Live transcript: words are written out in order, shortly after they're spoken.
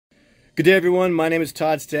Good day, everyone. My name is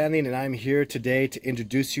Todd Standing, and I'm here today to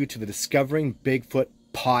introduce you to the Discovering Bigfoot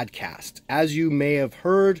podcast. As you may have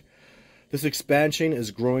heard, this expansion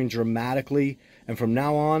is growing dramatically, and from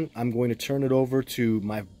now on, I'm going to turn it over to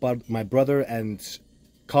my brother and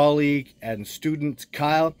colleague and student,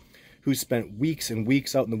 Kyle, who spent weeks and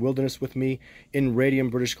weeks out in the wilderness with me in Radium,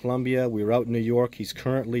 British Columbia. We were out in New York. He's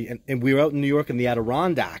currently, and we were out in New York in the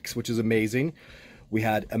Adirondacks, which is amazing. We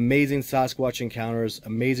had amazing Sasquatch encounters.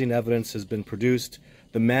 Amazing evidence has been produced.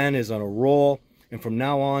 The man is on a roll. And from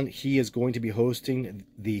now on, he is going to be hosting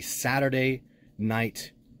the Saturday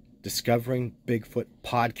night Discovering Bigfoot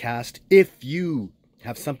podcast. If you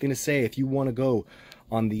have something to say, if you want to go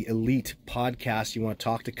on the Elite podcast, you want to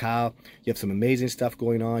talk to Kyle, you have some amazing stuff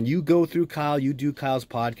going on, you go through Kyle, you do Kyle's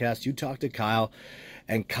podcast, you talk to Kyle,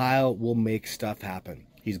 and Kyle will make stuff happen.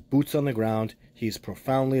 He's boots on the ground. He's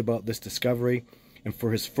profoundly about this discovery. And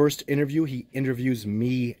for his first interview, he interviews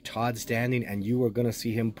me, Todd Standing, and you are going to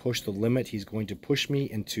see him push the limit. He's going to push me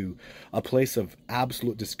into a place of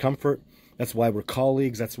absolute discomfort. That's why we're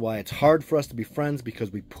colleagues. That's why it's hard for us to be friends,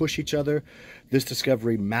 because we push each other. This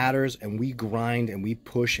discovery matters, and we grind, and we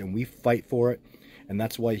push, and we fight for it. And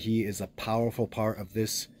that's why he is a powerful part of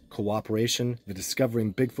this cooperation, the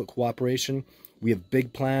Discovering Bigfoot cooperation. We have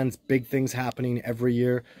big plans, big things happening every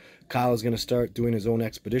year. Kyle is going to start doing his own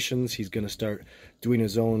expeditions. He's going to start doing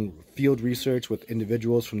his own field research with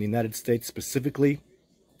individuals from the United States specifically.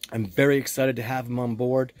 I'm very excited to have him on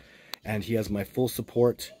board, and he has my full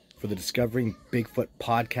support for the Discovering Bigfoot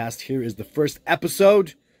podcast. Here is the first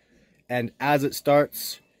episode, and as it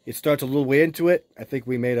starts a little way into it. I think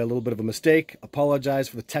we made a little bit of a mistake. Apologize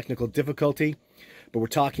for the technical difficulty, but we're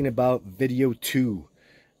talking about video 2.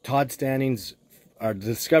 Todd Standing's our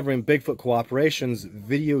Discovering Bigfoot Cooperations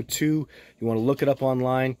video 2. You want to look it up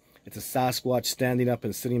online. It's a Sasquatch standing up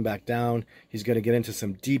and sitting back down. He's going to get into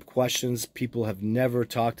some deep questions. People have never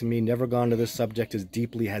talked to me, never gone to this subject as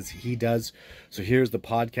deeply as he does. So here's the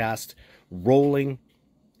podcast rolling.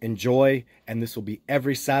 Enjoy. And this will be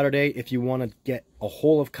every Saturday. If you want to get a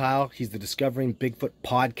hold of Kyle, he's the Discovering Bigfoot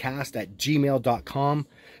Podcast at gmail.com.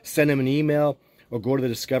 Send him an email or go to the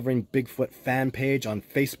Discovering Bigfoot fan page on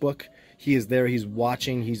Facebook. He is there, he's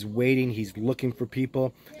watching, he's waiting, he's looking for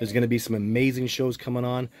people. There's going to be some amazing shows coming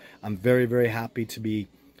on. I'm very, very happy to be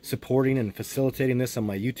supporting and facilitating this on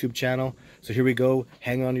my YouTube channel. So here we go.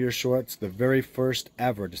 Hang on to your shorts. The very first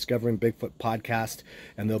ever Discovering Bigfoot podcast.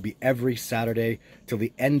 And they'll be every Saturday till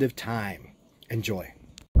the end of time. Enjoy.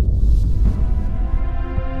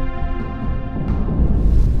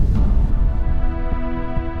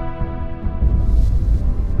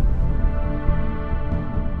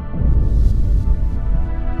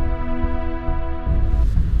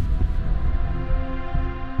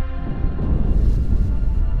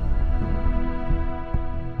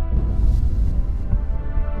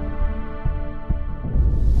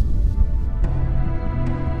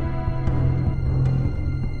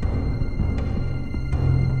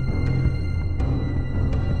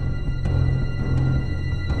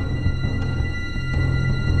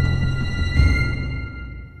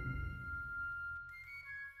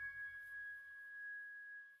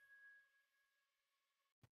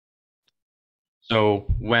 So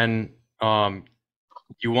when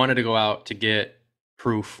you wanted to go out to get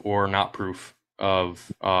proof or not proof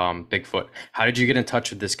of Bigfoot, how did you get in touch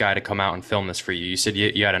with this guy to come out and film this for you? You said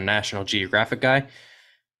you had a National Geographic guy?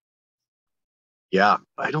 Yeah,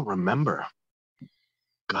 I don't remember.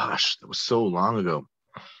 Gosh, that was so long ago.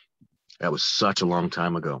 That was such a long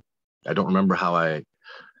time ago. I don't remember how I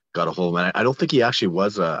got a hold of him. I don't think he actually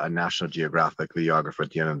was a National Geographic videographer at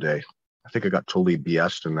the end of the day. I think I got totally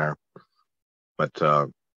BS'd in there. But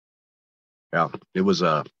yeah, it was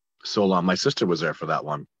so long. My sister was there for that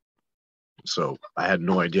one, so I had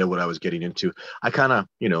no idea what I was getting into. I kind of,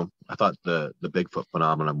 I thought the Bigfoot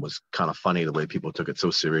phenomenon was kind of funny, the way people took it so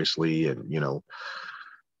seriously, and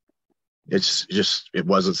it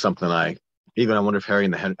wasn't something I wonder if Harry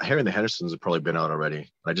and the Hendersons have probably been out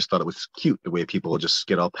already. I just thought it was cute the way people just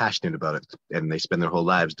get all passionate about it, and they spend their whole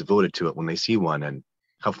lives devoted to it when they see one, and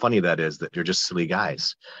how funny that is, that you're just silly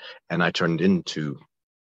guys. And I turned into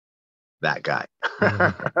that guy.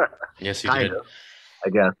 Mm-hmm. Yes, you did. I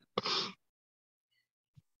guess.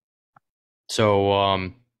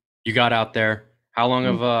 So you got out there. How long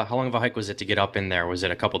of a hike was it to get up in there? Was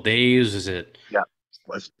it a couple days? Was it? Yeah, it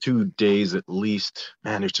was 2 days at least.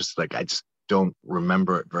 Man, it's just like I just don't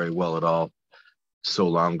remember it very well at all. So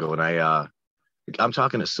long ago, and I'm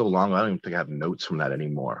talking it so long, I don't even think I have notes from that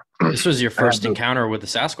anymore. This was your first encounter with the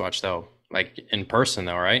Sasquatch, though, like in person,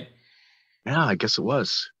 though, right? Yeah, I guess it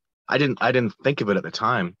was. I didn't think of it at the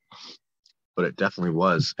time. but it definitely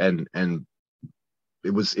was. And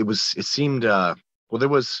it seemed, well,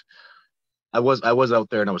 I was out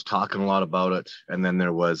there and I was talking a lot about it. And then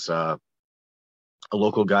there was a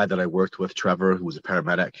local guy that I worked with, Trevor, who was a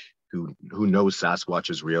paramedic who knows Sasquatch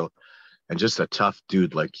is real, and just a tough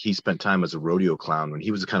dude. Like, he spent time as a rodeo clown, when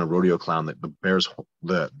he was the kind of rodeo clown that the bears,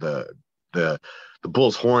 the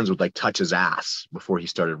bull's horns would like touch his ass before he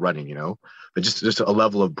started running, but just a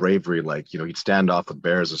level of bravery. Like, he'd stand off with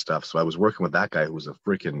bears and stuff. So I was working with that guy who was a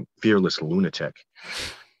freaking fearless lunatic.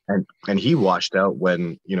 And he washed out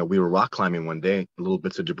when, we were rock climbing one day. Little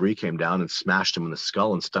bits of debris came down and smashed him in the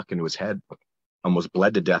skull and stuck into his head. Almost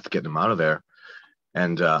bled to death getting him out of there.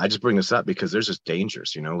 And I just bring this up because there's just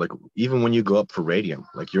dangers, like even when you go up for radium,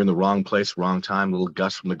 like you're in the wrong place, wrong time, little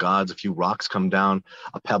gust from the gods, a few rocks come down,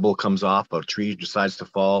 a pebble comes off, a tree decides to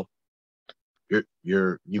fall,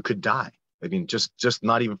 you could die. I mean, just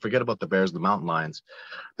not even forget about the bears, the mountain lions.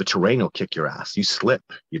 The terrain will kick your ass. You slip,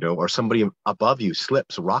 or somebody above you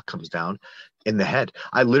slips, a rock comes down in the head.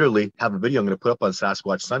 I literally have a video I'm going to put up on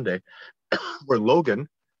Sasquatch Sunday where Logan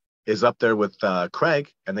is up there with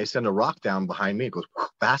Craig, and they send a rock down behind me. It goes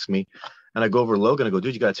past me, and I go over to Logan. I go,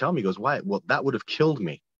 dude, you got to tell me. He goes, why? Well, that would have killed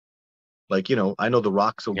me. Like, I know the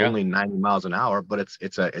rocks are only 90 miles an hour, but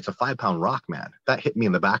it's a 5-pound rock, man. If that hit me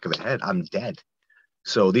in the back of the head, I'm dead.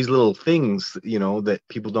 So these little things, that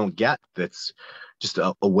people don't get, that's just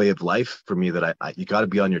a way of life for me, that I you got to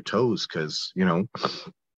be on your toes, because,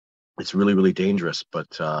 it's really, really dangerous.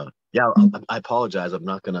 But I apologize. I'm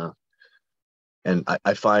not going to. And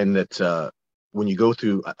I find that when you go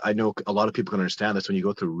through, I know a lot of people can understand this, when you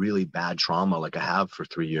go through really bad trauma, like I have for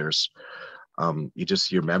 3 years,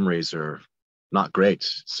 your memories are not great.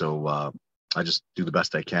 So I just do the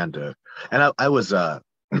best I can to, and I was, I'm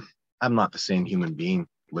not the same human being,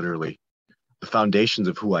 literally. The foundations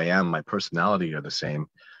of who I am, my personality are the same,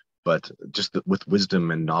 but just with wisdom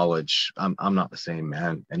and knowledge, I'm not the same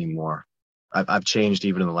man anymore. I've changed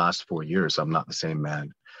even in the last 4 years. I'm not the same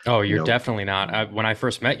man. Oh, you're definitely not. When I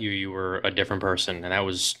first met you, you were a different person, and that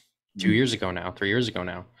was 2 years ago now, 3 years ago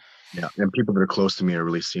now. Yeah, and people that are close to me are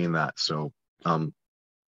really seeing that. So, you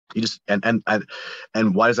just and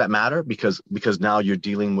why does that matter? Because now you're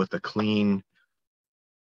dealing with a clean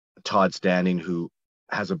Todd Standing who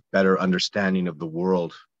has a better understanding of the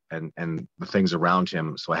world and the things around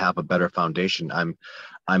him. So I have a better foundation.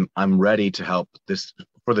 I'm ready to help this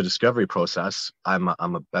for the discovery process. I'm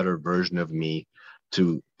a better version of me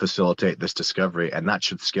to facilitate this discovery, and that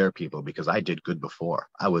should scare people, because I did good before.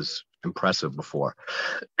 I was impressive before.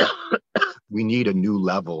 We need a new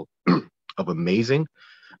level of amazing.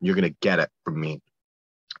 You're going to get it from me.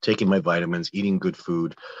 Taking my vitamins, eating good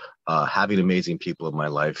food, having amazing people in my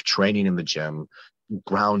life, training in the gym,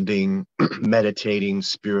 grounding, meditating,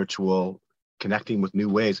 spiritual, connecting with new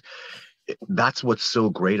ways. That's what's so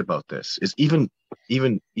great about this, is even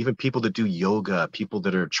people that do yoga, people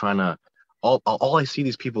that are trying to, all I see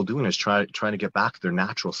these people doing is trying to get back to their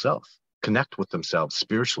natural self, connect with themselves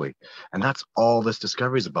spiritually. And that's all this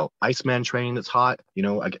discovery is about. Iceman training that's hot.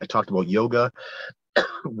 I talked about yoga,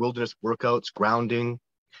 wilderness workouts, grounding,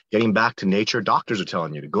 getting back to nature. Doctors are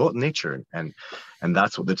telling you to go out in nature. And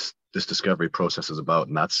that's what this discovery process is about.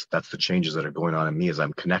 And that's the changes that are going on in me, as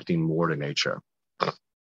I'm connecting more to nature.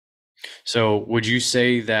 So would you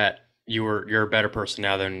say that you're a better person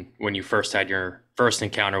now than when you first had your first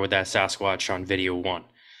encounter with that Sasquatch on video 1?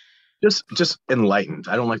 Just enlightened.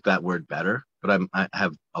 I don't like that word better, but I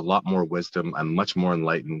have a lot more wisdom. I'm much more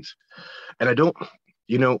enlightened. And I don't,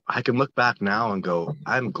 I can look back now and go,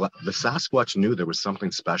 I'm glad the Sasquatch knew there was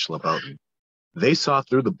something special about me. They saw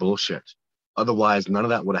through the bullshit. Otherwise, none of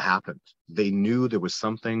that would have happened. They knew there was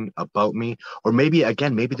something about me, or maybe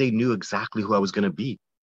they knew exactly who I was going to be.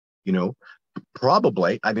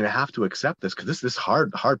 Probably. I mean, I have to accept this, because this is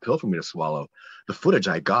hard pill for me to swallow. The footage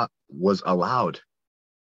I got was allowed.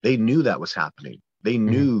 They knew that was happening. They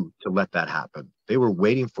knew to let that happen. They were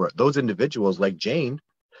waiting for it. Those individuals, like Jane,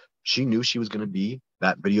 she knew she was going to be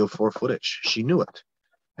that video 4 footage. She knew it,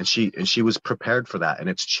 and she was prepared for that, and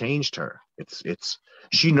it's changed her.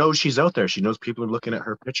 She knows she's out there. She knows people are looking at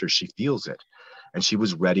her pictures. She feels it, and she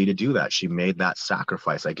was ready to do that. She made that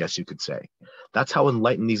sacrifice, I guess you could say. That's how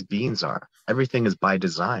enlightened these beings are. Everything is by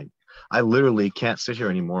design. I literally can't sit here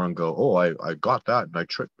anymore and go, oh, I got that and I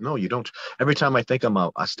tricked. No, you don't. Every time I think I'm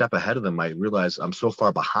a step ahead of them, I realize I'm so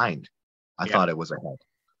far behind. I thought it was ahead,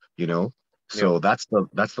 So that's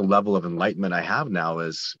the level of enlightenment I have now.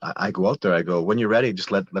 Is I go out there, I go, when you're ready,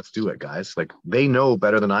 just let's do it, guys. Like, they know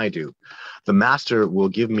better than I do. The master will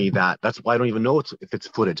give me that. That's why I don't even know if it's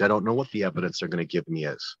footage. I don't know what the evidence they're going to give me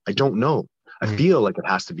is. I don't know. I feel like it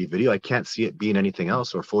has to be video. I can't see it being anything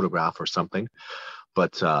else or photograph or something.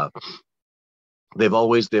 But they've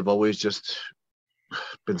always just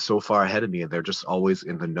been so far ahead of me, and they're just always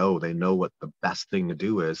in the know. They know what the best thing to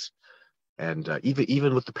do is. And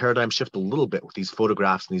even with the paradigm shift a little bit with these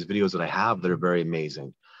photographs and these videos that I have, they're very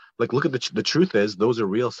amazing. Like, look at the truth is, those are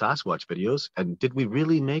real Sasquatch videos. And did we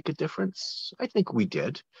really make a difference? I think we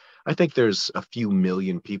did. I think there's a few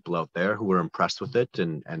million people out there who were impressed with it,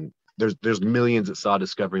 and there's millions that saw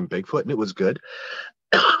Discovering Bigfoot, and it was good.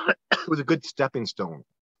 It was a good stepping stone.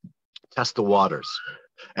 Test the waters.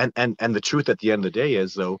 And the truth at the end of the day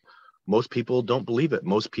is, though, most people don't believe it.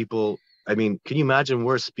 Most people, I mean, can you imagine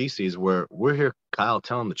we're a species where we're here, Kyle,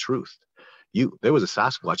 telling the truth. There was a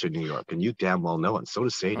Sasquatch in New York, and you damn well know it. And so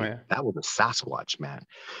does Sadie. Oh, yeah. That was a Sasquatch, man.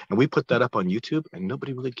 And we put that up on YouTube, and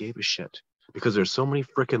nobody really gave a shit because there's so many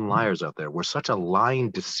freaking liars out there. We're such a lying,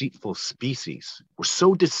 deceitful species. We're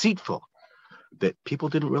so deceitful that people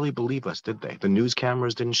didn't really believe us, did they? The news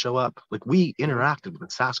cameras didn't show up. Like, we interacted with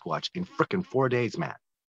Sasquatch in freaking 4 days, man.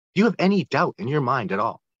 Do you have any doubt in your mind at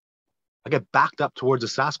all? I get backed up towards a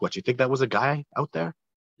Sasquatch. You think that was a guy out there?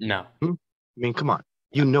 No. I mean, come on.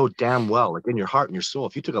 You know damn well, like in your heart and your soul,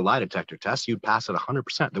 if you took a lie detector test, you'd pass it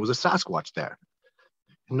 100%. There was a Sasquatch there.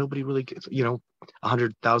 And nobody really gets,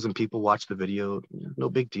 100,000 people watch the video. No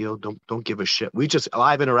big deal. Don't give a shit.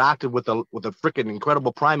 I've interacted with a freaking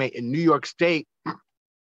incredible primate in New York State.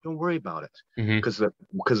 Don't worry about it.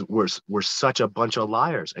 Because we're such a bunch of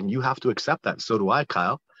liars, and you have to accept that. So do I,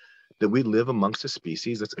 Kyle, that we live amongst a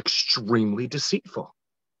species that's extremely deceitful.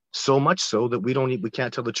 So much so that we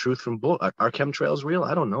can't tell the truth from bull. Are chemtrails real?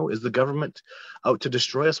 I don't know. Is the government out to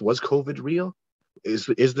destroy us? Was COVID real? Is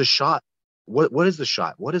the shot? What is the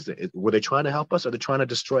shot? What is it? Were they trying to help us? Or are they trying to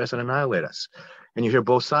destroy us and annihilate us? And you hear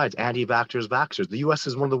both sides, anti-vaxxers, vaxxers. The U.S.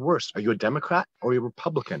 is one of the worst. Are you a Democrat or are you a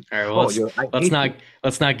Republican? All right, well,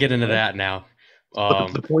 let's not get into that now.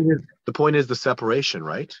 But the point is the separation,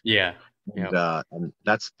 right? Yeah. And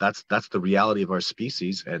that's the reality of our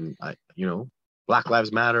species. And Black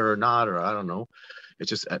Lives Matter or not, or I don't know. It's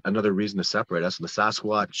just another reason to separate us. And the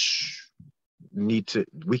Sasquatch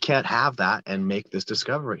we can't have that and make this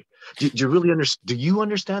discovery. Do you really understand? Do you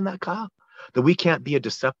understand that, Kyle? That we can't be a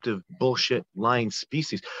deceptive, bullshit, lying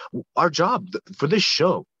species. Our job for this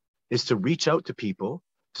show is to reach out to people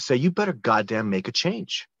to say, you better goddamn make a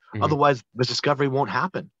change. Otherwise, the discovery won't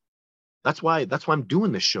happen. That's why I'm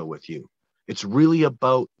doing this show with you. It's really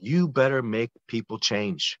about, you better make people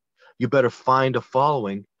change. You better find a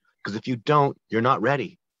following, because if you don't, you're not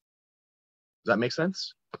ready. Does that make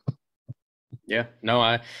sense? Yeah, no,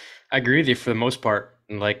 I agree with you for the most part.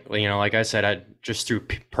 And like I said, just through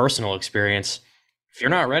personal experience, if you're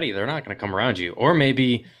not ready, they're not going to come around you. Or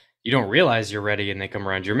maybe you don't realize you're ready and they come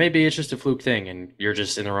around you. Or maybe it's just a fluke thing and you're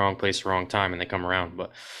just in the wrong place, wrong time, and they come around.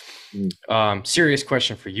 But serious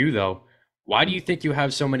question for you though. Why do you think you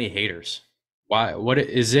have so many haters? Why? What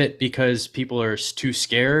is it? Because people are too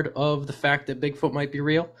scared of the fact that Bigfoot might be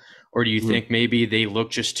real? Or do you think maybe they look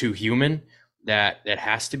just too human that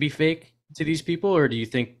has to be fake to these people? Or do you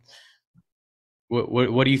think,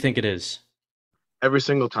 what do you think it is? Every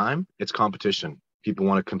single time it's competition. People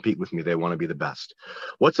want to compete with me. They want to be the best.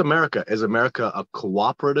 What's America? Is America a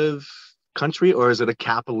cooperative country, or is it a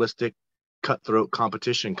capitalistic, cutthroat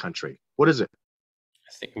competition country? What is it?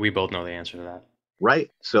 I think we both know the answer to that.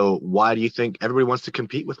 Right? So why do you think everybody wants to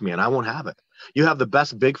compete with me and I won't have it? You have the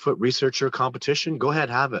best Bigfoot researcher competition. Go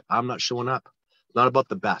ahead, have it. I'm not showing up. It's not about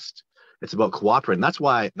the best. It's about cooperating. That's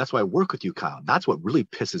why I work with you, Kyle. That's what really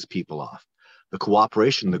pisses people off. The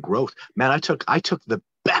cooperation, the growth. Man, I took the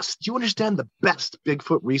best. Do you understand? The best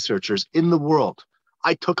Bigfoot researchers in the world.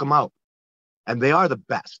 I took them out. And they are the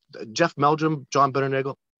best. Jeff Meldrum, John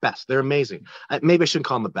Bennernagel, best. They're amazing. Maybe I shouldn't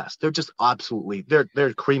call them the best. They're just absolutely,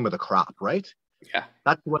 they're cream of the crop, right? Yeah.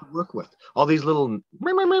 That's what I work with. All these little,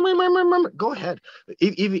 go ahead.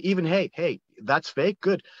 Even, hey, that's fake.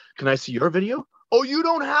 Good. Can I see your video? Oh, you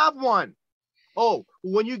don't have one. Oh,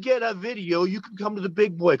 when you get a video, you can come to the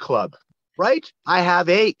big boy club, right? I have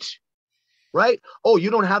 8, right? Oh, you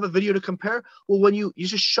don't have a video to compare? Well, when you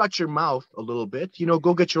just shut your mouth a little bit,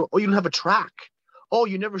 go get you don't have a track. Oh,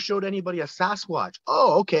 you never showed anybody a Sasquatch.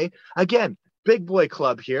 Oh, okay. Again, big boy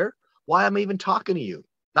club here. Why am I even talking to you?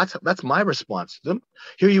 That's my response to them.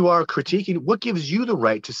 Here you are critiquing. What gives you the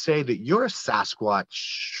right to say that you're a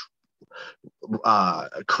Sasquatch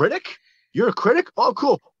critic? You're a critic? Oh,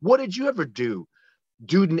 cool. What did you ever do?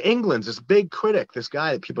 Dude in England's this big critic, this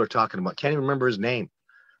guy that people are talking about. Can't even remember his name.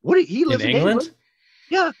 He lives in England?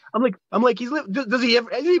 Yeah. I'm like, has he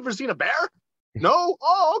ever seen a bear? No?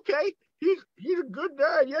 Oh, okay. he's a good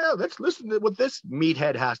guy. Yeah, let's listen to what this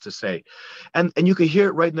meathead has to say. And you can hear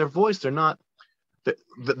it right in their voice. They're not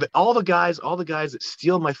all the guys that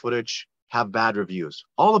steal my footage have bad reviews.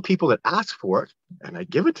 All the people that ask for it, and I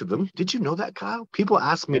give it to them. Did you know that, Kyle? People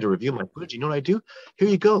ask me to review my footage. You know what I do? Here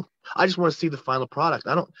you go. I just want to see the final product.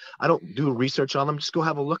 I don't do research on them. Just go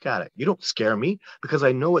have a look at it. You don't scare me because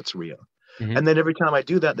I know it's real. Mm-hmm. And then every time I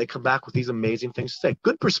do that, they come back with these amazing things to say.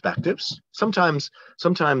 Good perspectives. Sometimes,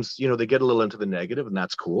 they get a little into the negative, and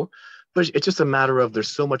that's cool. But it's just a matter of there's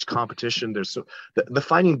so much competition. The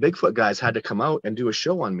Finding Bigfoot guys had to come out and do a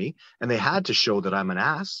show on me, and they had to show that I'm an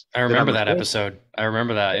ass. I remember that episode. I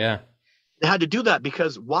remember that, yeah. They had to do that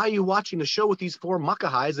because why are you watching the show with these 4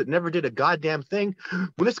 muckahais that never did a goddamn thing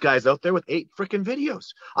when this guy's out there with 8 freaking videos?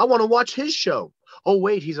 I want to watch his show. Oh,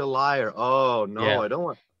 wait, he's a liar. Oh, no, yeah. I don't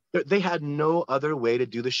want. They had no other way to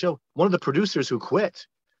do the show. One of the producers who quit,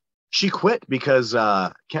 she quit because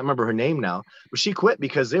can't remember her name now, but she quit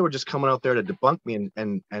because they were just coming out there to debunk me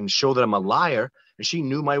and show that I'm a liar. And she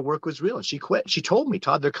knew my work was real, and she quit. She told me,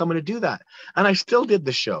 Todd, they're coming to do that, and I still did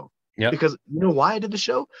the show. Yep. Because you know why I did the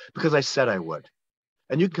show? Because I said I would.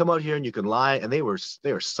 And you can come out here and you can lie, and they were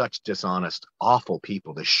such dishonest, awful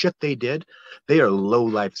people. The shit they did, they are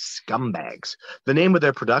low-life scumbags. The name of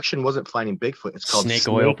their production wasn't Finding Bigfoot. It's called Snake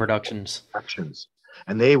Oil Productions.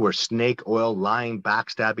 And they were snake oil, lying,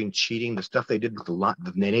 backstabbing, cheating. The stuff they did with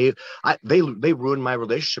the native, they ruined my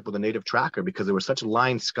relationship with a native tracker because they were such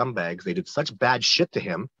lying scumbags. They did such bad shit to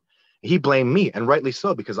him. He blamed me, and rightly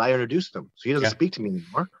so, because I introduced them. So he doesn't speak to me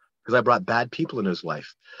anymore because I brought bad people in his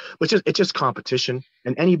life. But it's just competition.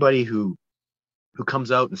 And anybody who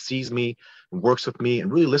comes out and sees me and works with me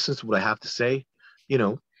and really listens to what I have to say,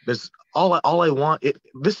 there's all I want.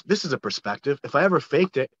 This is a perspective. If I ever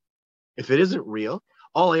faked it, if it isn't real,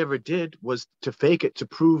 all I ever did was to fake it to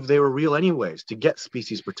prove they were real anyways, to get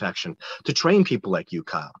species protection, to train people like you,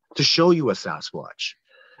 Kyle, to show you a Sasquatch.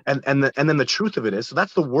 And then the truth of it is, so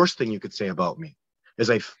that's the worst thing you could say about me, is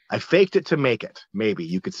I faked it to make it. Maybe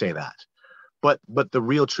you could say that. But the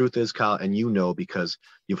real truth is, Kyle, and because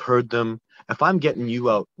you've heard them. If I'm getting you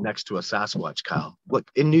out next to a Sasquatch, Kyle,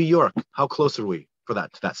 look, in New York, how close are we to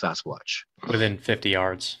that Sasquatch? Within 50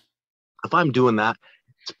 yards. If I'm doing that,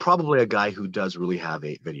 it's probably a guy who does really have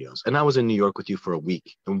 8 videos. And I was in New York with you for a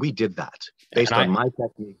week, and we did that based on my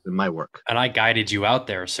techniques and my work. And I guided you out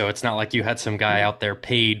there, so it's not like you had some guy out there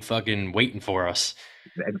paid fucking waiting for us.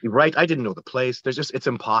 Right? I didn't know the place. It's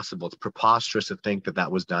impossible. It's preposterous to think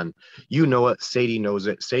that was done. You know it. Sadie knows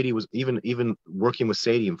it. Sadie was even working with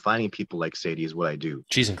Sadie and finding people like Sadie is what I do.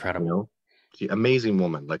 She's incredible. She's an amazing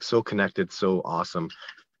woman, like so connected, so awesome.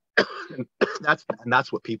 And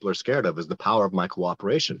that's what people are scared of, is the power of my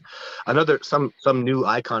cooperation. Some new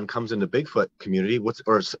icon comes into Bigfoot community,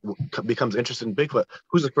 becomes interested in Bigfoot.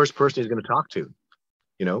 Who's the first person he's going to talk to?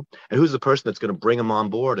 And who's the person that's going to bring him on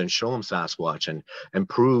board and show him Sasquatch and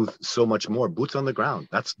prove so much more? Boots on the ground.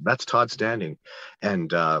 That's Todd Standing.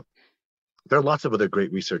 And there are lots of other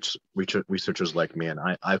great researchers like me, and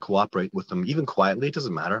I cooperate with them even quietly. It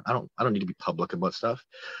doesn't matter. I don't need to be public about stuff.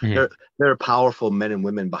 Mm-hmm. There are powerful men and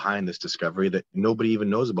women behind this discovery that nobody even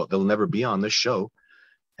knows about. They'll never be on this show,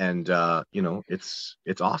 and it's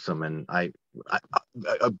awesome. And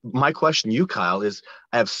my question to you, Kyle, is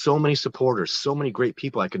I have so many supporters, so many great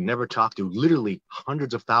people I could never talk to, literally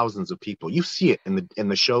hundreds of thousands of people. You see it in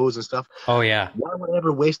the shows and stuff. Oh yeah. Why would I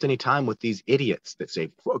ever waste any time with these idiots that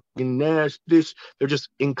say fucking this? They're just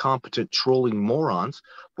incompetent trolling morons.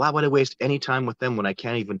 Why would I waste any time with them when I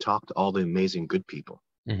can't even talk to all the amazing good people?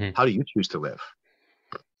 Mm-hmm. How do you choose to live?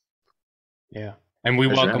 Yeah. And we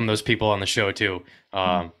welcome those people on the show too.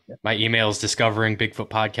 My email is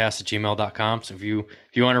discoveringbigfootpodcast@gmail.com. So if you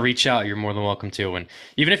want to reach out, you're more than welcome to. And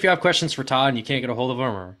even if you have questions for Todd and you can't get a hold of him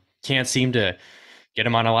or can't seem to get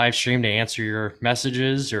him on a live stream to answer your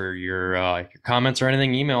messages or your comments or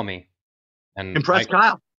anything, email me. And impress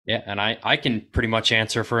Kyle. Yeah, and I can pretty much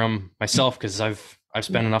answer for him myself because I've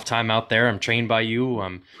spent enough time out there. I'm trained by you.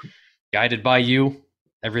 I'm guided by you.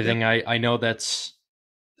 Everything I know, that's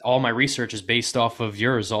all my research is based off of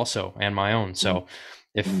yours also and my own. So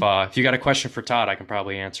if you got a question for Todd, I can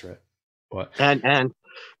probably answer it. But and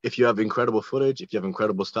if you have incredible footage, if you have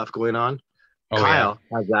incredible stuff going on, Kyle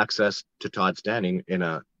has access to Todd Standing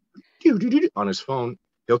on his phone.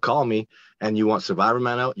 He'll call me, and you want Survivor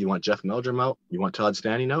Man out, you want Jeff Meldrum out, you want Todd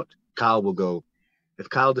Standing out, Kyle will go. If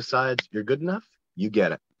Kyle decides you're good enough, you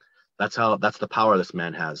get it. That's the power this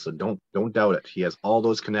man has. So don't doubt it. He has all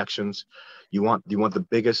those connections. You want the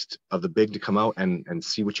biggest of the big to come out and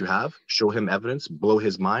see what you have, show him evidence, blow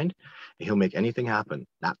his mind, and he'll make anything happen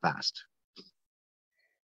that fast.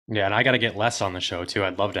 Yeah, and I got to get Les on the show too.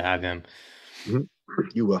 I'd love to have him. Mhm.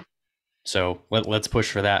 You will. So let's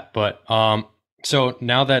push for that. But so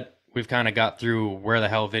now that we've kind of got through where the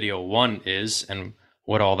hell video 1 is and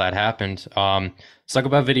what all that happened, let's talk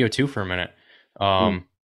about video 2 for a minute.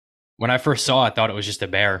 When I first saw it, I thought it was just a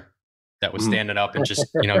bear that was standing up and just,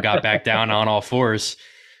 got back down on all fours.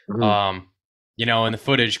 And the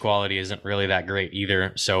footage quality isn't really that great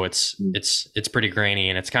either. So it's pretty grainy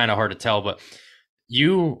and it's kind of hard to tell, but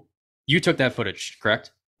you took that footage,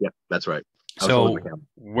 correct? Yeah, that's right. So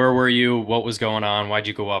where were you? What was going on? Why'd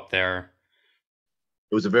you go up there?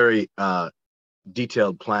 It was a very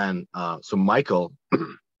detailed plan. So Michael,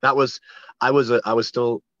 I knew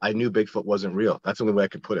Bigfoot wasn't real. That's the only way I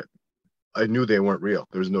could put it. I knew they weren't real.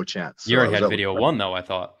 There was no chance. You already had video 1 though, I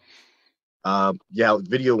thought. Yeah,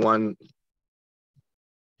 video 1.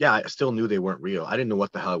 Yeah, I still knew they weren't real. I didn't know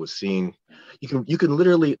what the hell I was seeing. You can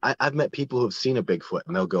literally, I've met people who have seen a Bigfoot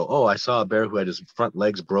and they'll go, oh, I saw a bear who had his front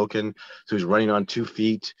legs broken. So he's running on 2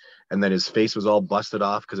 feet and then his face was all busted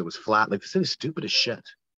off because it was flat. Like, this is stupid as shit.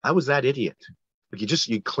 I was that idiot. Like,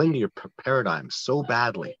 you cling to your paradigm so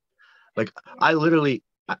badly. Like,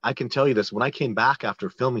 I can tell you this. When I came back after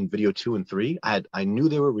filming video 2 and 3, I knew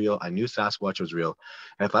they were real. I knew Sasquatch was real.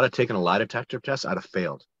 And if I'd have taken a lie detector test, I'd have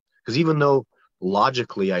failed. Because even though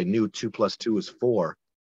logically I knew 2 + 2 is 4,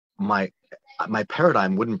 my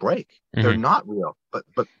paradigm wouldn't break. They're not real.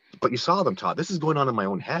 But you saw them, Todd. This is going on in my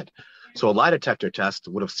own head. So a lie detector test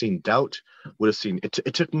would have seen doubt,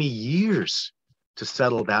 it took me years to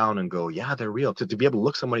settle down and go, yeah, they're real. To be able to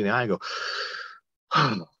look somebody in the eye and go,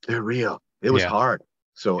 oh, they're real. It was hard.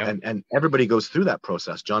 So, and everybody goes through that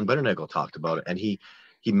process. John Benernagel talked about it, and he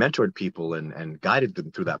mentored people and guided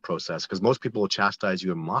them through that process, because most people will chastise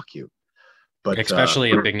you and mock you. But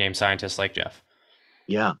especially a big name scientist like Jeff.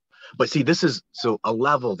 Yeah. But see, this is so a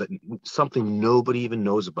level that something nobody even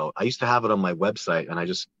knows about. I used to have it on my website, and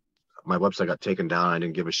my website got taken down. I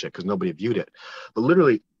didn't give a shit because nobody viewed it. But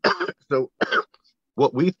literally, so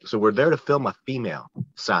we're there to film a female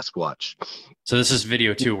Sasquatch. So this is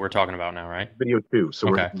video 2 we're talking about now, right? Video 2. So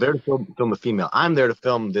we're there to film a female. I'm there to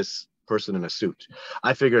film this person in a suit.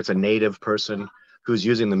 I figure it's a native person who's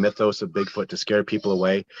using the mythos of Bigfoot to scare people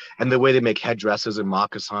away. And the way they make headdresses and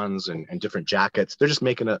moccasins and different jackets, they're just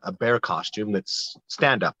making a bear costume that's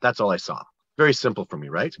stand up. That's all I saw. Very simple for me,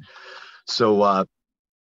 right? So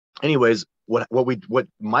anyways, what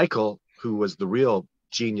Michael, who was the real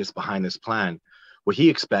genius behind this plan, what he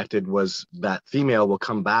expected was that female will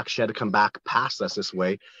come back. She had to come back past us this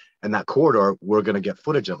way. And that corridor, we're going to get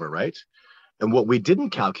footage of her, right? And what we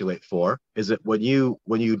didn't calculate for is that when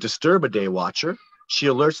you disturb a day watcher, she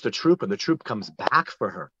alerts the troop and the troop comes back for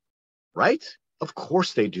her, right? Of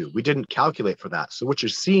course they do. We didn't calculate for that. So what you're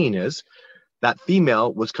seeing is that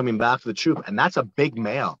female was coming back to the troop, and that's a big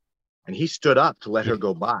male. And he stood up to let her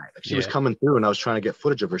go by. Like, she was coming through and I was trying to get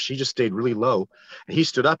footage of her. She just stayed really low. And he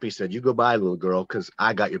stood up and he said, you go by, little girl, because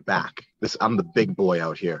I got your back. I'm the big boy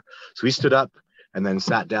out here. So he stood up and then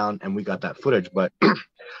sat down and we got that footage. But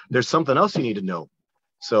there's something else you need to know.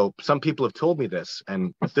 So some people have told me this,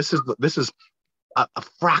 and this is a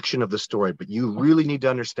fraction of the story, but you really need to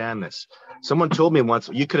understand this. Someone told me once,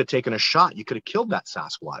 you could have taken a shot. You could have killed that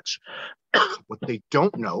Sasquatch. What they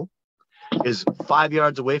don't know is 5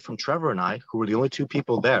 yards away from Trevor and I, who were the only 2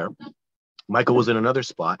 people there, Michael was in another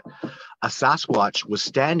spot. A Sasquatch was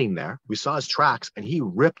standing there. We saw his tracks, and he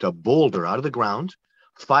ripped a boulder out of the ground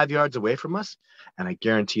 5 yards away from us. And I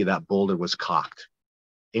guarantee that boulder was cocked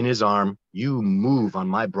in his arm. You move on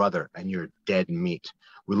my brother and you're dead meat.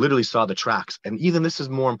 We literally saw the tracks. And even this is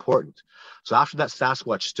more important. So after that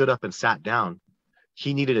Sasquatch stood up and sat down,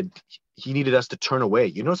 he needed us to turn away.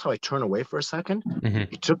 You notice how I turn away for a second?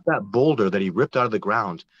 He took that boulder that he ripped out of the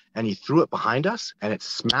ground and he threw it behind us, and it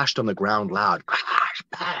smashed on the ground loud. Crash,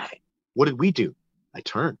 bang. What did we do? I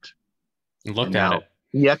turned. Looked at it.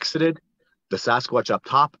 He exited. The Sasquatch up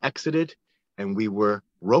top exited, and we were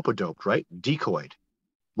rope-a-doped, right? Decoyed.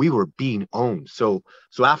 We were being owned. So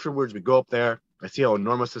afterwards, we go up there. I see how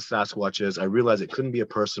enormous the Sasquatch is. I realize it couldn't be a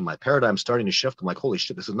person. My paradigm's starting to shift. I'm like, holy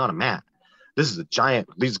shit, this is not a man. This is a giant.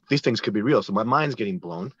 These things could be real. So my mind's getting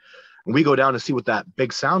blown. And we go down to see what that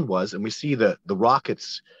big sound was, and we see the rock.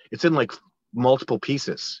 It's in like multiple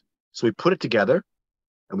pieces. So we put it together,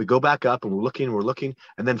 and we go back up, and we're looking,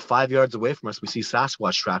 and then 5 yards away from us, we see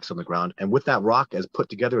Sasquatch tracks on the ground. And with that rock as put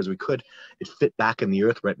together as we could, it fit back in the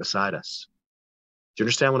earth right beside us. Do you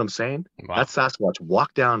understand what I'm saying? Wow. That Sasquatch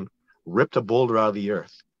walked down, ripped a boulder out of the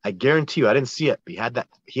earth. I guarantee you, I didn't see it, but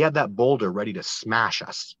he had that boulder ready to smash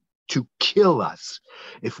us, to kill us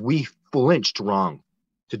if we flinched wrong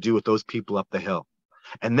to do with those people up the hill.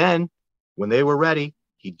 And then when they were ready,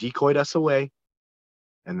 He decoyed us away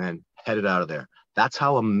and then headed out of there. That's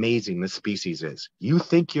how amazing this species is. You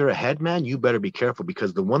think you're ahead, man? You better be careful,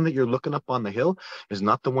 because the one that you're looking up on the hill is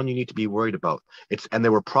not the one you need to be worried about. And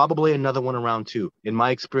there were probably another one around too. In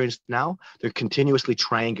my experience now, they're continuously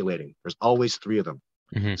triangulating. There's always 3 of them.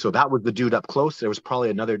 Mm-hmm. So that was the dude up close. There was probably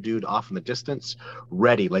another dude off in the distance,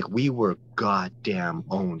 ready. Like, we were goddamn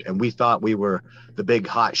owned, and we thought we were the big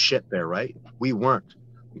hot shit there, right? We weren't.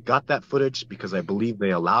 We got that footage because I believe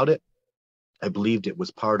they allowed it. I believed it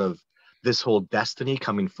was part of this whole destiny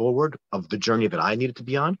coming forward of the journey that I needed to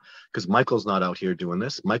be on, because Michael's not out here doing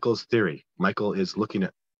this. Michael's theory. Michael is looking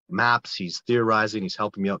at maps. He's theorizing. He's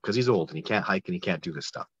helping me out because he's old and he can't hike and he can't do this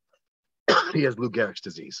stuff. He has Lou Gehrig's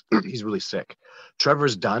disease. He's really sick.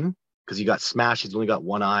 Trevor's done because he got smashed. He's only got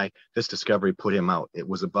one eye. This discovery put him out. It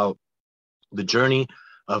was about the journey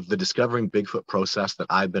of the discovering Bigfoot process that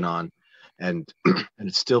I've been on, and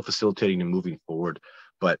it's still facilitating and moving forward.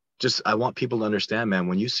 But just, I want people to understand, man,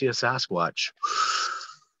 when you see a Sasquatch,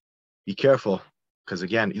 be careful. Because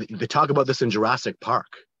again, they talk about this in Jurassic Park,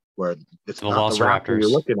 where it's The not the raptor velociraptors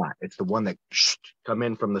you're looking at. It's the one that come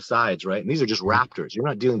in from the sides, right? And these are just raptors. You're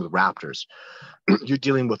not dealing with raptors. You're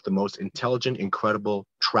dealing with the most intelligent, incredible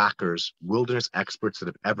trackers, wilderness experts that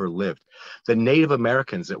have ever lived. The Native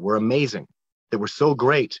Americans that were amazing, that were so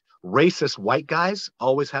great. Racist white guys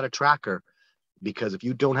always had a tracker, because if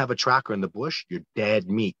you don't have a tracker in the bush, you're dead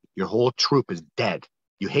meat. Your whole troop is dead.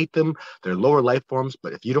 You hate them. They're lower life forms,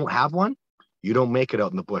 but if you don't have one, you don't make it out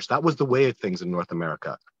in the bush. That was the way of things in North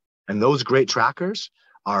America. And those great trackers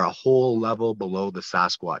are a whole level below the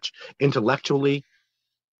Sasquatch. Intellectually,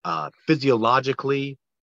 physiologically,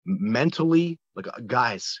 mentally, like,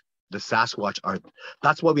 guys, the Sasquatch are,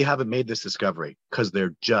 that's why we haven't made this discovery, because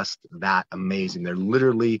they're just that amazing. They're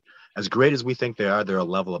literally, as great as we think they are, they're a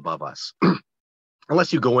level above us.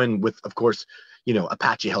 Unless you go in with, of course, you know,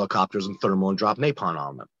 Apache helicopters and thermal and drop napalm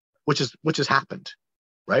on them, which has happened,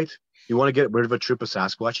 right? You want to get rid of a troop of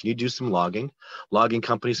Sasquatch, you need to do some logging. Logging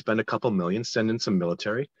companies spend a couple million, send in some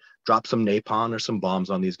military, drop some napalm or some bombs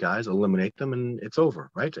on these guys, eliminate them, and it's over,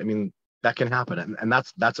 right? I mean, that can happen, and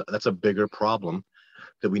that's a bigger problem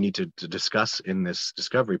that we need to discuss in this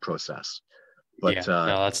discovery process. But yeah,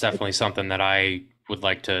 no, that's definitely something that I would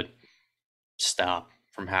like to stop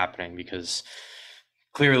from happening, because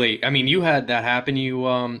clearly, I mean, you had that happen. You,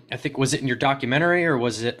 I think, was it in your documentary, or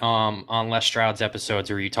was it on Les Stroud's episodes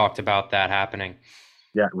where you talked about that happening?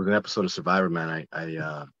 Yeah, it was an episode of Survivor, man.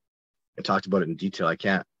 I talked about it in detail. I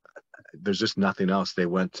can't. There's just nothing else. They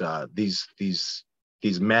went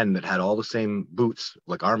these men that had all the same boots,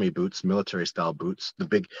 like army boots, military style boots,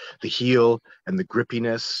 the heel and the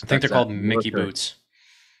grippiness. I think they're called Mickey boots.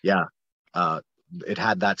 Yeah, it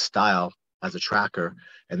had that style as a tracker,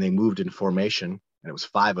 and they moved in formation. And it was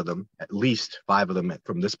 5 of them, at least 5 of them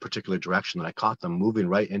from this particular direction that I caught them moving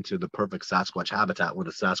right into the perfect Sasquatch habitat where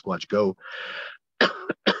the Sasquatch go. I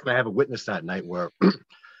have a witness that night where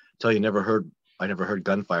I never heard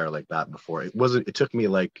gunfire like that before. It took me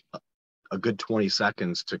like a good 20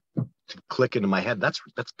 seconds to click into my head. That's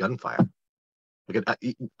gunfire. Like,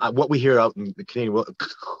 what we hear out in the Canadian world,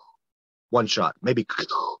 one shot, maybe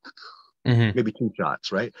maybe 2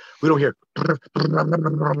 shots, right? We don't hear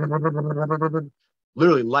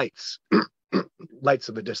literally lights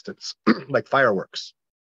in the distance, like fireworks,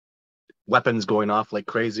 weapons going off like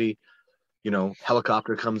crazy. You know,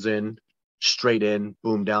 helicopter comes in, straight in,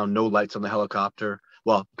 boom, down, no lights on the helicopter.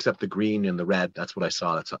 Well, except the green and the red. That's what I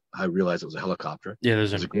saw. That's how I realized it was a helicopter. Yeah,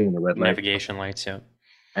 there's a green and a red navigation lights, yeah.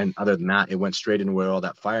 And other than that, it went straight into where all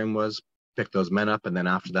that firing was, picked those men up, and then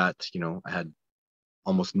after that, you know, I had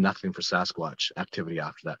almost nothing for Sasquatch activity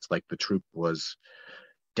after that. It's like the troop was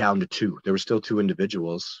down to 2. There were still 2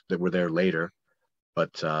 individuals that were there later,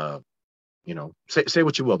 but you know, say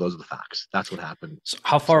what you will, those are the facts. That's what happened. So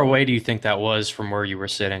how far away do you think that was from where you were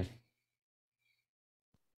sitting?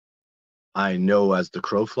 I know as the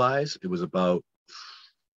crow flies, it was about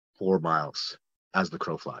 4 miles as the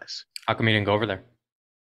crow flies. How come you didn't go over there?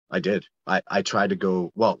 I did. I tried to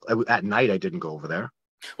go. Well, at night I didn't go over there.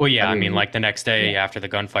 Well, yeah, I mean, like the next day after the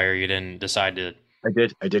gunfire, you didn't decide to.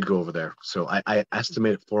 I did go over there. So I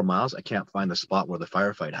estimated 4 miles. I can't find the spot where the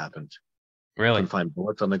firefight happened. Really? Couldn't find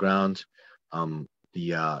bullets on the ground.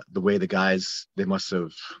 The way the guys, they must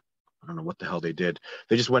have, I don't know what the hell they did.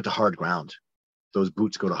 They just went to hard ground. Those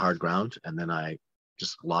boots go to hard ground, and then I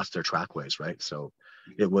just lost their trackways, right? So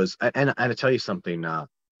it was, and I tell you something,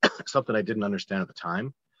 something I didn't understand at the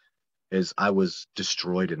time is I was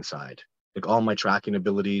destroyed inside. Like all my tracking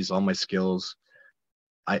abilities, all my skills,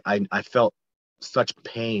 I felt such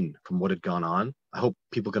pain from what had gone on. I hope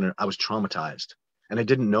people I was traumatized, and I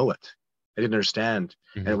didn't know it. didn't understand.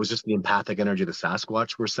 And it was just the empathic energy of the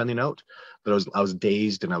Sasquatch we're sending out. But I was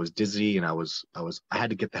dazed and I was dizzy and I had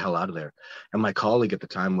to get the hell out of there. And my colleague at the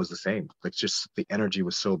time was the same. Like, just the energy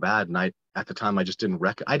was so bad. And at the time I just didn't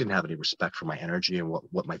have any respect for my energy and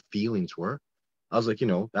what my feelings were. I was like,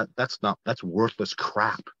 that's worthless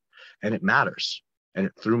crap, and it matters. And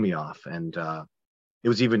it threw me off. And it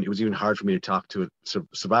was even hard for me to talk to it. So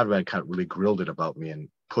Survivor Man kind of really grilled it about me and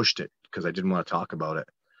pushed it because I didn't want to talk about it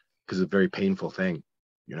because it's a very painful thing,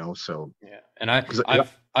 So yeah, and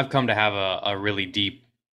I've come to have a really deep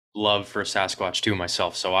love for Sasquatch too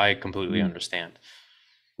myself, so I completely understand.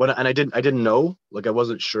 And I didn't know, like, I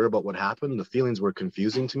wasn't sure about what happened. The feelings were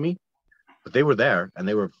confusing to me, but they were there and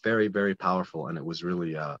they were very, very powerful. And it was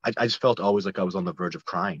really, I just felt always like I was on the verge of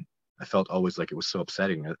crying. I felt always like it was so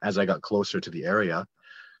upsetting. As I got closer to the area,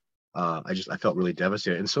 I felt really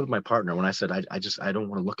devastated. And so did my partner. When I said, I don't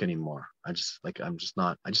want to look anymore. I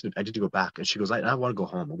need to go back. And she goes, I want to go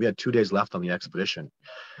home. We had 2 days left on the expedition.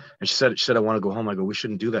 And she said, I want to go home. I go, we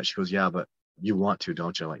shouldn't do that. She goes, yeah, but you want to,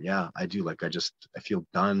 don't you? I'm like, yeah, I do. Like, I feel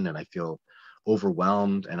done and I feel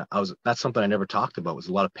overwhelmed. And that's something I never talked about, was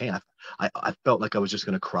a lot of pain. I felt like I was just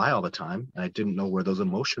going to cry all the time. And I didn't know where those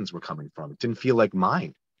emotions were coming from. It didn't feel like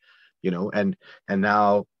mine, and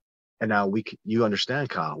now you understand,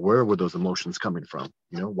 Kyle, where were those emotions coming from?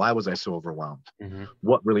 Why was I so overwhelmed?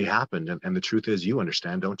 What really happened? And the truth is, you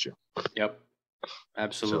understand, don't you? Yep.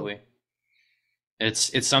 Absolutely. So,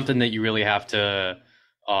 it's something that you really have to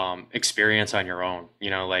experience on your own,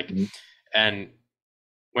 and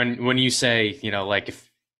when you say, like,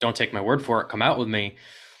 if don't take my word for it, come out with me,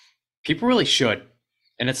 people really should.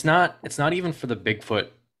 And it's not even for the Bigfoot,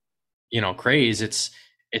 craze.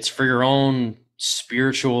 It's for your own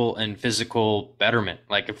spiritual and physical betterment.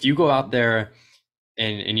 Like, if you go out there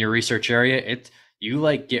in your research area, you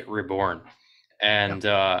like get reborn. And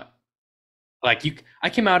I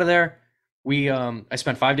came out of there. I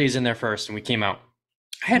spent 5 days in there first, and we came out.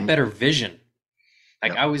 I had better vision.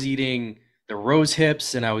 Like, I was eating the rose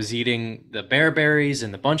hips and I was eating the bear berries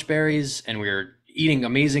and the bunch berries, and we were eating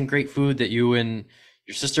amazing, great food that you and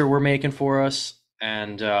your sister were making for us.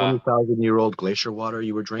 And 20,000-year-old glacier water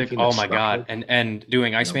you were drinking. Oh my God. And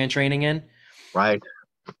doing Iceman training in. Right.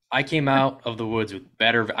 I came out of the woods with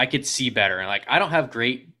I could see better. And like, I don't have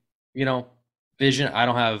great, vision. I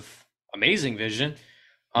don't have amazing vision.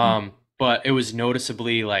 But it was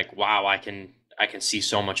noticeably like, wow, I can see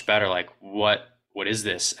so much better. Like, what is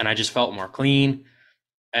this? And I just felt more clean.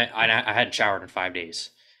 And I hadn't showered in 5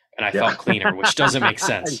 days, and I felt cleaner, which doesn't make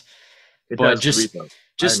sense. But just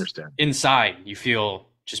inside, you feel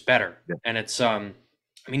just better. Yeah. And it's,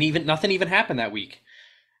 nothing even happened that week.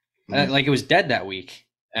 Like, it was dead that week.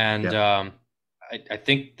 And I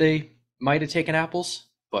think they might've taken apples,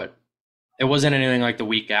 but it wasn't anything like the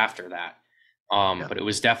week after that. But it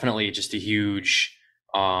was definitely just a huge,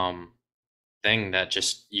 thing that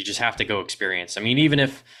you just have to go experience. I mean, even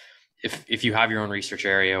if you have your own research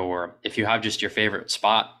area, or if you have just your favorite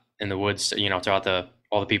spot in the woods, to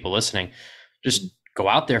all the people listening, just go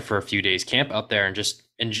out there for a few days, camp out there, and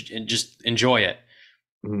just enjoy it.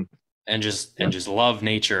 And just love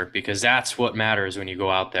nature, because that's what matters when you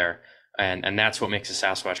go out there, and that's what makes a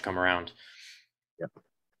Sasquatch come around. Yeah.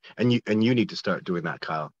 And you need to start doing that,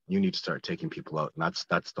 Kyle. You need to start taking people out, and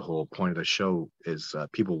that's the whole point of the show, is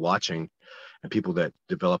people watching and people that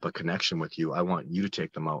develop a connection with you. I want you to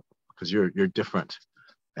take them out, because you're different,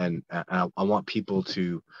 and I want people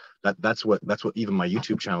to. That's what even my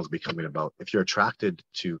YouTube channel is becoming about. If you're attracted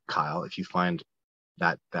to Kyle, if you find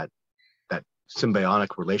that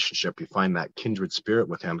symbiotic relationship, you find that kindred spirit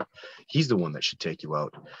with him, he's the one that should take you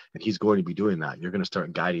out, and he's going to be doing that. You're going to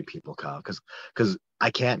start guiding people, Kyle, because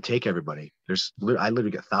I can't take everybody. I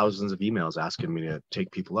literally get thousands of emails asking me to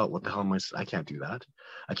take people out. What the hell am I can't do that.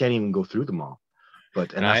 I can't even go through them all. And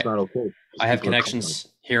that's not okay. I have connections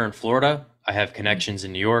here in Florida. I have connections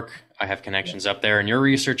in New York. I have connections up there in your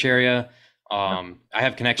research area. I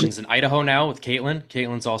have connections in Idaho now with Caitlin.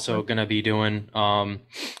 Caitlin's also going to be doing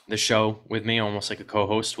the show with me, almost like a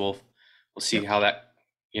co-host. We'll see how that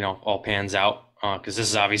all pans out, because this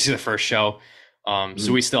is obviously the first show,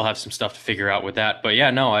 so we still have some stuff to figure out with that. But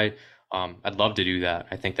yeah, no, I'd love to do that.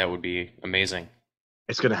 I think that would be amazing.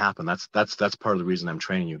 It's going to happen. That's part of the reason I'm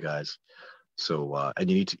training you guys. So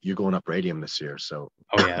and you're going up Radium this year. So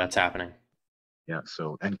oh yeah, that's happening. Yeah.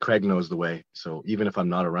 So, and Craig knows the way. So even if I'm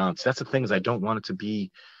not around, so that's the thing, is I don't want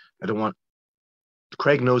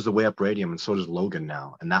Craig knows the way up Radium, and so does Logan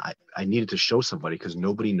now. And that I needed to show somebody, because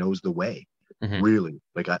nobody knows the way. Really.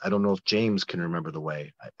 Like, I don't know if James can remember the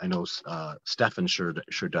way. I know Stefan sure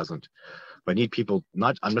doesn't. But I need people,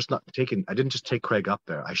 I didn't just take Craig up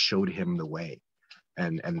there. I showed him the way.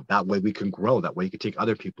 And that way we can grow. That way you can take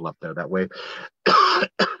other people up there. That way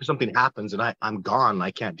something happens and I'm gone and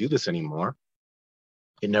I can't do this anymore.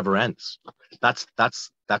 It never ends. That's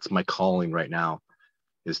my calling right now,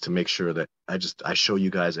 is to make sure that I show you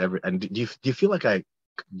guys and do you feel like I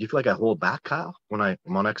hold back, Kyle, when I'm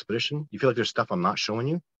on expedition? Do you feel like there's stuff I'm not showing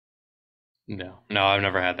you? No, I've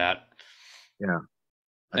never had that. Yeah.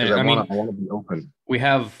 Because I want to be open. We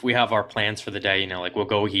have our plans for the day, you know, like we'll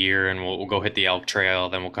go here and we'll go hit the elk trail,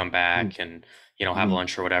 then we'll come back and, you know, have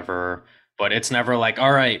lunch or whatever. But it's never like,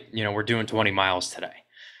 all right, you know, we're doing 20 miles today.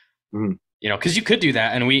 You know, because you could do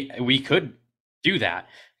that and we could do that.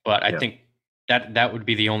 But I think that would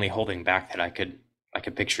be the only holding back that I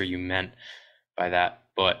could picture you meant by that.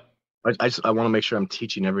 But I want to make sure I'm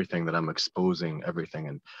teaching everything, that I'm exposing everything.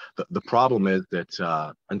 And the problem is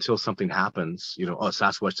that until something happens, you know, oh,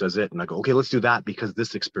 Sasquatch does it. And I go, okay, let's do that because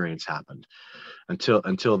this experience happened.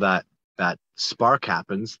 Until that spark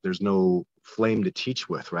happens, there's no flame to teach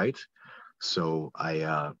with, right? So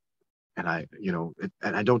I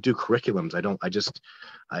don't do curriculums.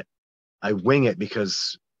 I wing it,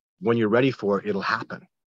 because when you're ready for it, it'll happen.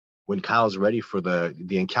 When Kyle's ready for the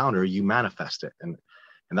encounter, you manifest it. And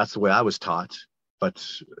that's the way I was taught. But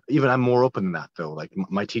even I'm more open than that, though. Like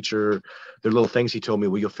my teacher, there are little things he told me,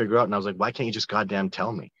 well, you'll figure out. And I was like, why can't you just goddamn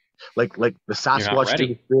tell me? Like the Sasquatch do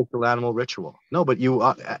the spiritual animal ritual. No, but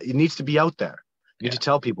it needs to be out there. You need to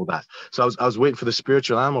tell people that. So I was waiting for the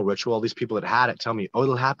spiritual animal ritual. All these people that had it tell me, oh,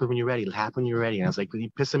 it'll happen when you're ready. It'll happen when you're ready. And I was like, you're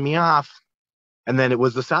pissing me off. And then it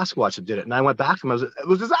was the Sasquatch that did it. And I went back to them. It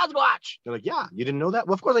was the Sasquatch. They're like, yeah, you didn't know that?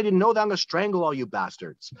 Well, of course I didn't know that. I'm going to strangle all you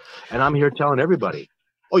bastards. And I'm here telling everybody,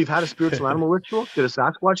 oh, you've had a spiritual animal ritual? Did a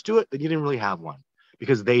Sasquatch do it? Then you didn't really have one,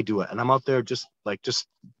 because they do it. And I'm out there just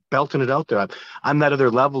belting it out there. I'm that other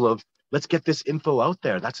level of, let's get this info out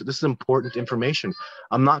there. This is important information.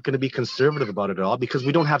 I'm not going to be conservative about it at all, because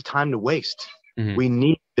we don't have time to waste. We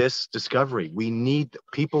need this discovery. We need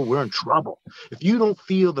people. We're in trouble. If you don't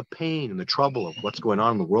feel the pain and the trouble of what's going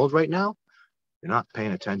on in the world right now, you're not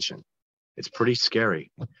paying attention. It's pretty scary.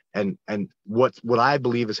 And what I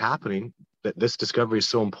believe is happening, that this discovery is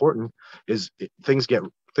so important, is things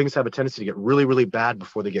have a tendency to get really, really bad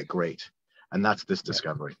before they get great. And that's this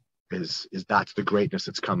discovery. Is that's the greatness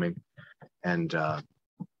that's coming. And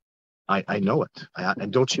I know it.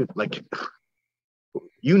 And don't you, like,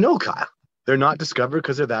 you know, Kyle, they're not discovered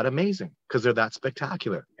because they're that amazing, because they're that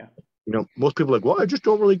spectacular. Yeah. You know, most people are like, well, I just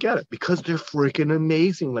don't really get it, because they're freaking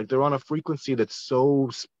amazing. Like, they're on a frequency that's so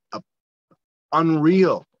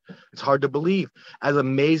unreal. It's hard to believe. As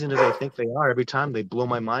amazing as I think they are, every time they blow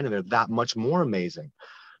my mind, and they're that much more amazing.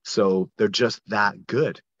 So they're just that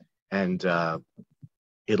good. And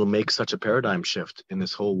it'll make such a paradigm shift in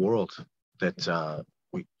this whole world that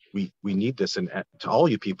we need this. And to all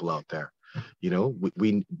you people out there, you know,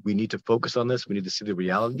 we need to focus on this. We need to see the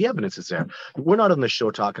reality. The evidence is there. We're not on the show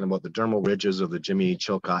talking about the dermal ridges of the Jimmy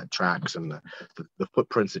Chilcott tracks and the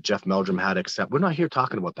footprints that Jeff Meldrum had, except we're not here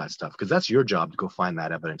talking about that stuff, because that's your job to go find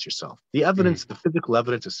that evidence yourself. The evidence, the physical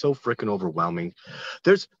evidence, is so freaking overwhelming.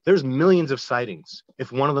 There's millions of sightings.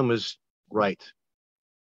 If one of them is right,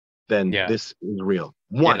 then this is real.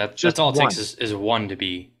 One. Yeah, that's all it takes is one to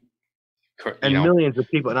be. And millions of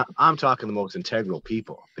people, and I'm talking the most integral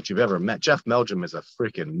people that you've ever met. Jeff Meldrum is a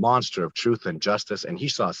freaking monster of truth and justice, and he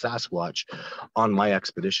saw Sasquatch on my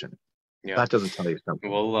expedition. Yeah. That doesn't tell you something.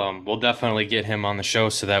 We'll definitely get him on the show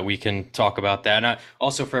so that we can talk about that. And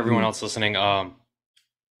also for everyone else listening,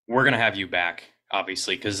 we're gonna have you back,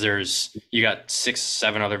 obviously, because you got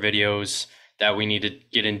 6-7 other videos that we need to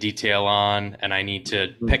get in detail on, and I need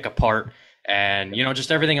to pick apart, and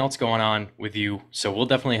just everything else going on with you. So we'll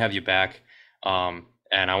definitely have you back.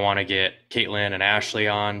 And I want to get Caitlin and Ashley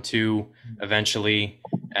on too eventually,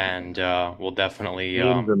 and we'll definitely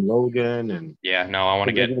and Logan and I want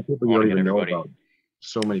to get everybody.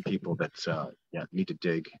 So many people that need to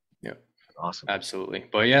dig. Yeah, awesome, absolutely.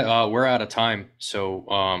 But we're out of time, so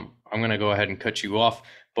I'm gonna go ahead and cut you off.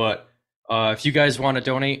 But if you guys want to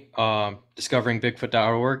donate,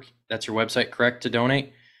 discoveringbigfoot.org, that's your website, correct, to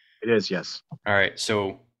donate? It is, yes. All right,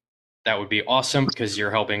 so that would be awesome, because you're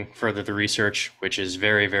helping further the research, which is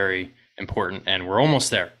very, very important. And we're almost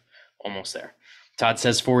there. Almost there. Todd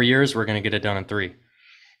says 4 years. We're going to get it done in 3.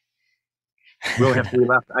 We only have 3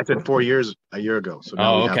 left. I said 4 years a year ago. So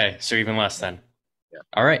now okay. So even less then. Yeah.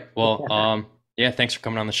 All right. Well, thanks for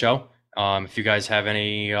coming on the show. If you guys have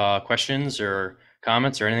any questions or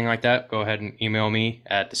comments or anything like that, go ahead and email me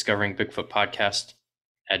at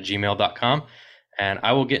discoveringbigfootpodcast@gmail.com. And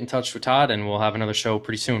I will get in touch with Todd, and we'll have another show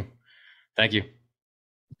pretty soon. Thank you.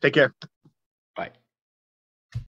 Take care.